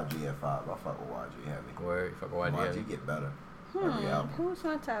go YG at 5. I fuck with YG heavy. Where you fuck with YG. YG get better every album. Who's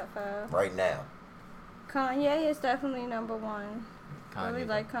my top 5? Right now. Kanye is definitely number 1. Kanye. Really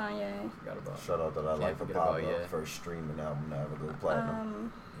like Kanye. Forgot about. Shout out that I Can't like for forget Pop about, yeah. First streaming album to ever go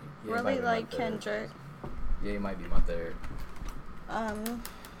platinum. Yeah, it might Really be my like third. Kendrick. Yeah, he might be my 3rd.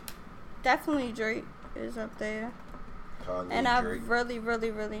 Definitely Drake is up there. Kanye, And I Drake, really,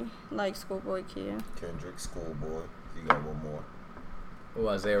 really, really like Schoolboy Q. Kendrick, Schoolboy. You got one more. Oh,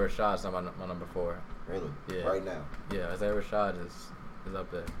 Isaiah Rashad's my number 4. Really? Yeah. Right now. Yeah, Isaiah Rashad is up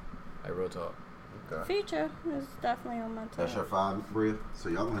there. Like real talk. Okay. Future is definitely on my top. That's your 5, Bria. So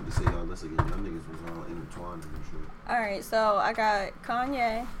y'all gonna have to say y'all list again. Y'all niggas was all intertwined and shit. Alright, so I got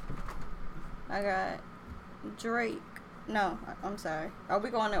Kanye. I got Drake. No, I'm sorry. Are we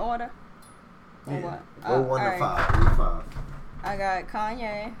going in order? Or what? Go 1 to alright. 5. 1 to 5. I got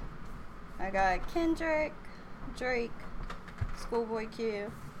Kanye. I got Kendrick, Drake, Schoolboy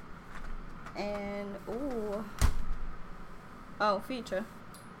Q, and Future.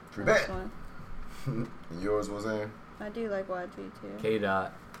 Next Bet. one. Yours was in. I do like YG too. K.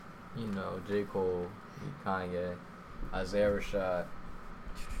 Dot, you know, J. Cole, Kanye, Isaiah Rashad.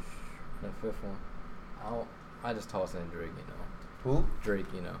 The 5th one, I just toss in Drake, you know. Who? Drake,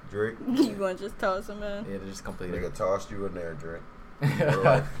 you know. Drake. You gonna just toss him in? Yeah, they just completely. Nigga tossed you in there, Drake. Gotta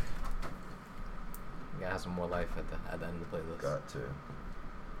life. have some more life at the end of the playlist. Got to.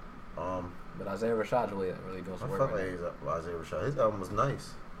 But Isaiah Rashad's really doing I some felt work. like Right Isaiah Rashad. His album was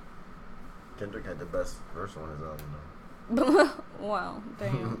nice. Kendrick had the best verse on his album, though. Wow,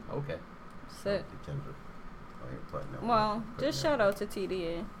 damn. now. Okay. Sick. Kendrick. I ain't putting that Well, one. just shout out to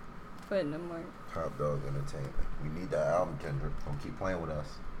TDA. Putting them work. Top Dog Entertainment. We need that album, Kendrick. Don't keep playing with us.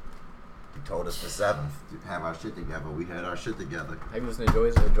 You told us the 7th to have our shit together. We had our shit together. Have you listened to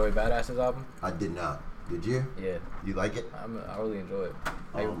Joey Badass's album? I did not. Did you? Yeah, You like it? I really enjoy it.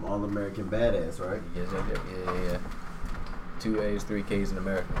 All American Badass, right? Yeah. 2 A's, 3 K's in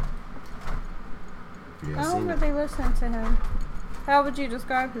America. You I ain't don't seen it? really listen to him. How would you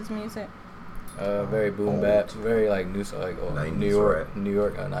describe his music? Very boom bap, very like New York, 90s rap.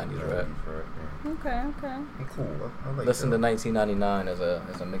 90s rap, yeah. Okay. Cool. I like Listen that. to 1999 as a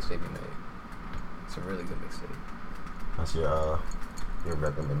mixtape he made. It's a really good mixtape. That's your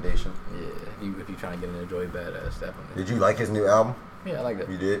recommendation. Yeah, if you trying to get into Joey Badass, definitely. Did you like his new album? Yeah, I like that.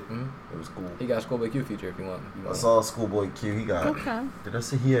 You did? Mm-hmm. It was cool. He got Schoolboy Q feature if you want. I saw Schoolboy Q. He got. Okay. Did I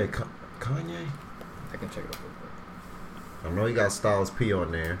see he had Kanye? I can check it out real quick. I know he got Styles P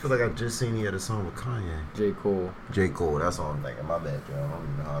on there. I feel like I just seen he had a song with Kanye. J. Cole. J. Cole, that's all I'm thinking. My bad, Joe. I don't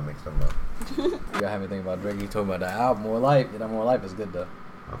even know how I mixed them up. You gotta have anything about Drake? You told me about the album More Life. Yeah, that More Life is good though.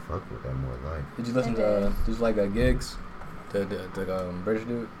 I fuck with that more life. Did you listen to? Did you like Gigs? The British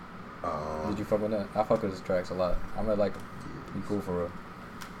dude. Did you fuck with that? I fuck with his tracks a lot. I really like him. He cool for real.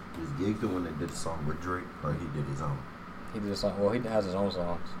 Is Gig the one that did a song with Drake, or he did his own? He did a song. Well, he has his own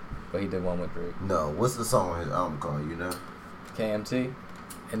songs, but he did one with Drake. No, what's the song on his album called? You know? KMT,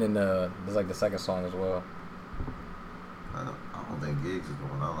 and then there's like the second song as well. I don't think Gigs is the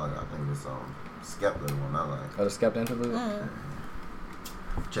one I like. I think it's Skepta the one I like. Oh, the Skepta interlude.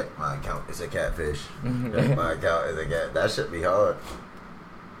 Check my account. It's a catfish. Check my account. It's a cat. That should be hard.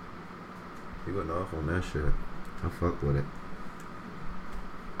 He went off on that shit. I fuck with it.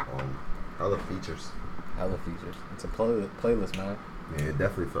 Other features. Hella features. It's a playlist, man. Yeah, it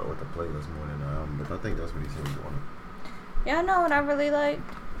definitely felt with the playlist more than the album, but I think that's what he said he wanted. Yeah, I know what I really liked.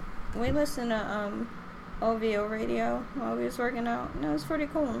 We listened to OVO radio while we was working out, and it was pretty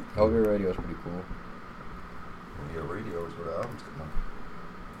cool. OVO radio is pretty cool. Yeah, radio is where the albums come out.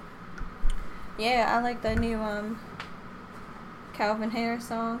 Yeah, I like that new Calvin Harris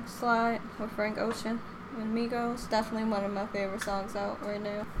song, Slide, with Frank Ocean and Migos. Definitely one of my favorite songs out right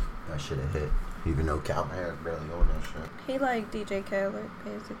now. That shit have hit. Even though Calvin Harris barely on that shit. He like DJ Khaled,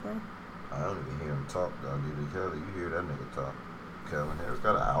 basically. I don't even hear him talk though, DJ Khaled. You hear that nigga talk. Calvin Harris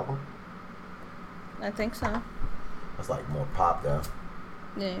got an album? I think so. That's like more pop though.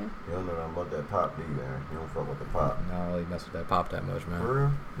 Yeah. You don't know nothing about that pop, do you, man? You don't fuck with the pop. No, I don't really mess with that pop that much, man. For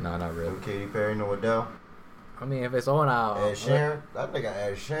real? No, not really. No Katy Perry, no Adele? I mean, if it's on our Ed Sheeran? That nigga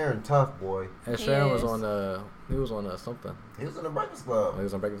Ed Sheeran tough, boy. Ed Sheeran was Yes. on he was on something. He was in the Breakfast Club. Oh, he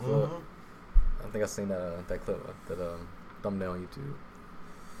was on Breakfast Club. I think I seen that clip, that thumbnail on YouTube.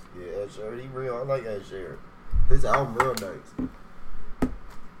 Yeah, Ed Sheeran, he real. I like Ed Sheeran. His album real nice.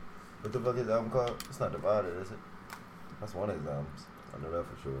 What the fuck is the album called? It's not Divided, is it? That's one of his albums. I know that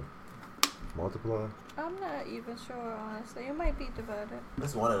for sure. Multiply? I'm not even sure, honestly. It might be Divided.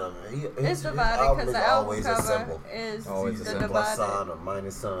 It's one of them. It's Divided because the album always cover a symbol. is Always the a It's a symbol. plus Divided. sign, a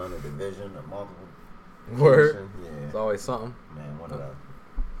minus sign, a division, a multiple. Word. Yeah. It's always something. Man, one of them.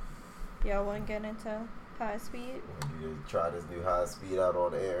 Y'all want to get into high speed? When you try this new high speed out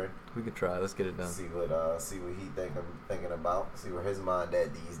on the air, We could try. Let's get it done. see what he thinking about, see where his mind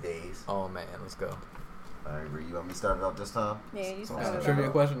at these days. Oh man, let's go. All right, Bree, you want me to start it off this time? Yeah, you It's started a off. trivia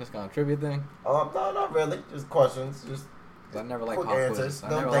question. It's kind of trivia thing. No, not really. Just questions. Just 'Cause I never like quick pop answers. quizzes. I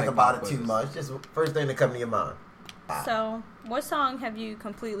Don't never think like about pop it too quizzes. much. Just first thing that come to your mind. So, what song have you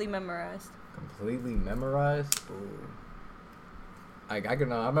completely memorized? Completely memorized. Ooh. Like I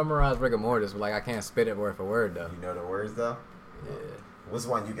memorized rigor mortis, but like I can't spit it word for word though. You know the words though. Yeah. What's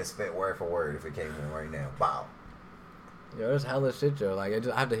one you can spit word for word if it came in right now? Wow. Yo, there's hella shit, yo. Like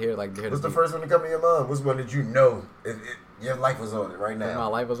I have to hear What's the first one to come to your mind? What's one that you know your life was on it right If now? my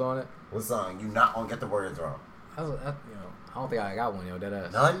life was on it. What song you not gonna get the words wrong? I don't think I got one, yo. Dead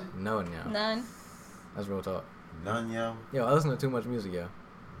ass. None? None, yo. None. That's real talk. None, yo. Yo, I listen to too much music, yo.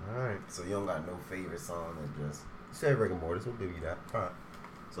 All right. So you don't got no favorite song that just you said rigor mortis. We'll give you that. All right.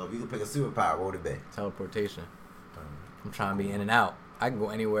 So if you could pick a superpower, what would it be? Teleportation. I'm trying to be in and out. I can go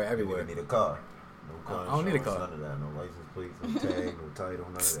anywhere, everywhere. You need a car. No car I don't need a insurance, car. None of that. No license plates, no tag, no title, none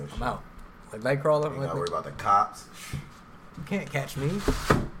of that shit. I'm out. Like Nightcrawler. You ain't gotta worry about the cops. You can't catch me.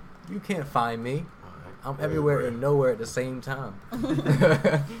 You can't find me. All I'm right. everywhere and nowhere at the same time.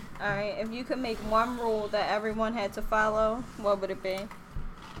 Alright, if you could make one rule that everyone had to follow, what would it be?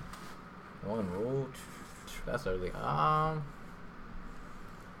 One rule. That's early.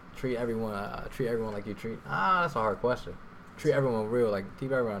 Treat everyone like you treat. That's a hard question. Treat everyone real. Like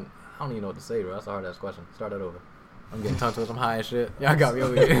keep everyone. I don't even know what to say, bro. That's a hard ass question. Start that over. I'm getting tongue twisted. I'm high as shit. Y'all got me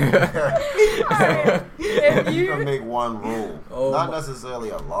over here. Alright, if You can you, make one rule. Oh Not my- necessarily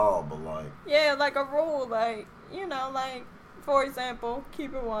a law, but like yeah, like a rule, like, you know, like, for example,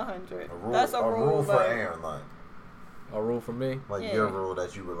 keep it 100. a rule. That's a rule, for but Aaron, like A rule for me. Yeah. your rule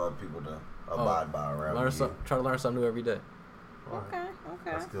that you would love people to abide by around you. Try to learn something new every day. All right. Okay,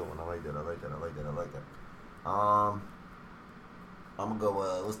 okay. That's a good one. I like that. I'm gonna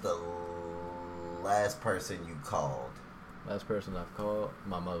go. What's the last person you called? Last person I've called,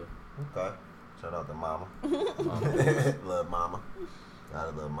 my mother. Okay. Shout out to Mama. Love Mama. I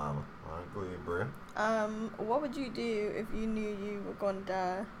love Mama. All right, go ahead, Bria. What would you do if you knew you were going to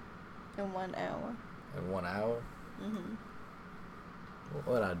die in 1 hour? In 1 hour? Mm-hmm.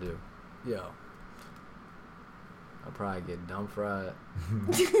 What'd I do? Yo. I'll probably get dumb fried.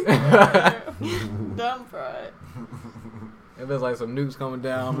 Dumb fried. If it's like some nukes coming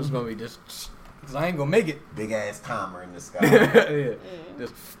down, I'm just gonna be just, cause I ain't gonna make it. Big ass timer in the sky. Yeah.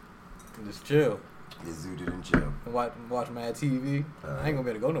 Just chill. Get zooted and chill. Watch mad TV. I ain't gonna be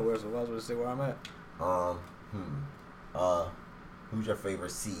able to go nowhere, so I was gonna say where I'm at. Who's your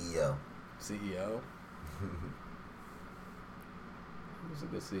favorite CEO? CEO. Who's a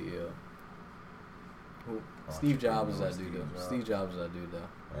good CEO? Steve Jobs is that dude though. Steve Jobs is that dude though.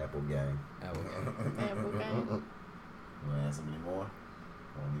 Apple gang. Apple gang. Apple gang. You wanna ask him any more?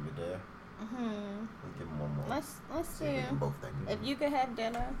 Wanna leave it there? Let's give him one more. Let's see. Both things. If you could have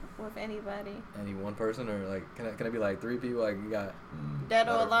dinner with anybody, Any one person or like can it be like 3 people? Like you got dead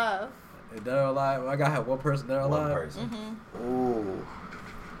or alive? dead or alive? Well, I gotta have one person dead or alive. One person. Ooh.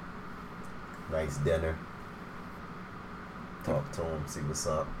 Nice dinner. Talk to him, see what's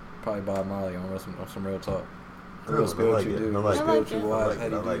up. Probably Bob Marley on some real talk. Really? Real spiritual I like it. dude. I like it. Spiritual wise. I How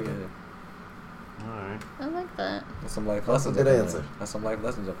do you like do it. it? Alright. I like that. That's some life That's a lessons. good up in answer. there. That's some life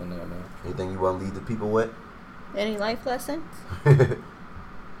lessons up in there, man. Anything you want to leave the people with? Any life lessons? Live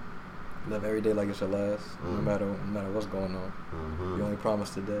every day like it's your last, no matter what's going on. You only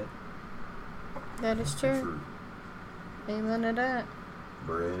promise today. That is true. Amen to that.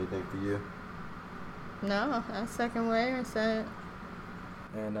 Bria, anything for you? No, I second what Aaron said.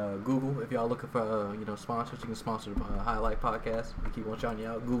 And Google, if y'all looking for sponsors, you can sponsor the Highlight Podcast. We keep on shouting you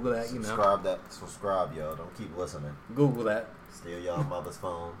out. Google that, Subscribe, y'all. Don't keep listening. Google that. Steal y'all mother's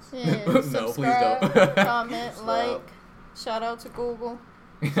phones. Yeah, No, subscribe, please don't. comment, like. Shout out to Google.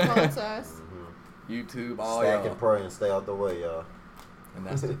 Sponsor us. YouTube, all Stack y'all. and pray and stay out the way, y'all. And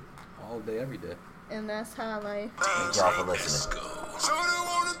that's it. All day, every day. And that's Highlight. Thank y'all for listening.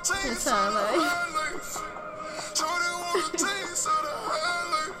 It's Highlight.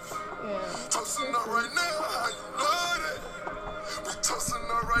 Tossing up right now, how you love it? We tossing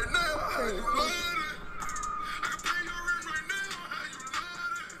up right now, how you love it?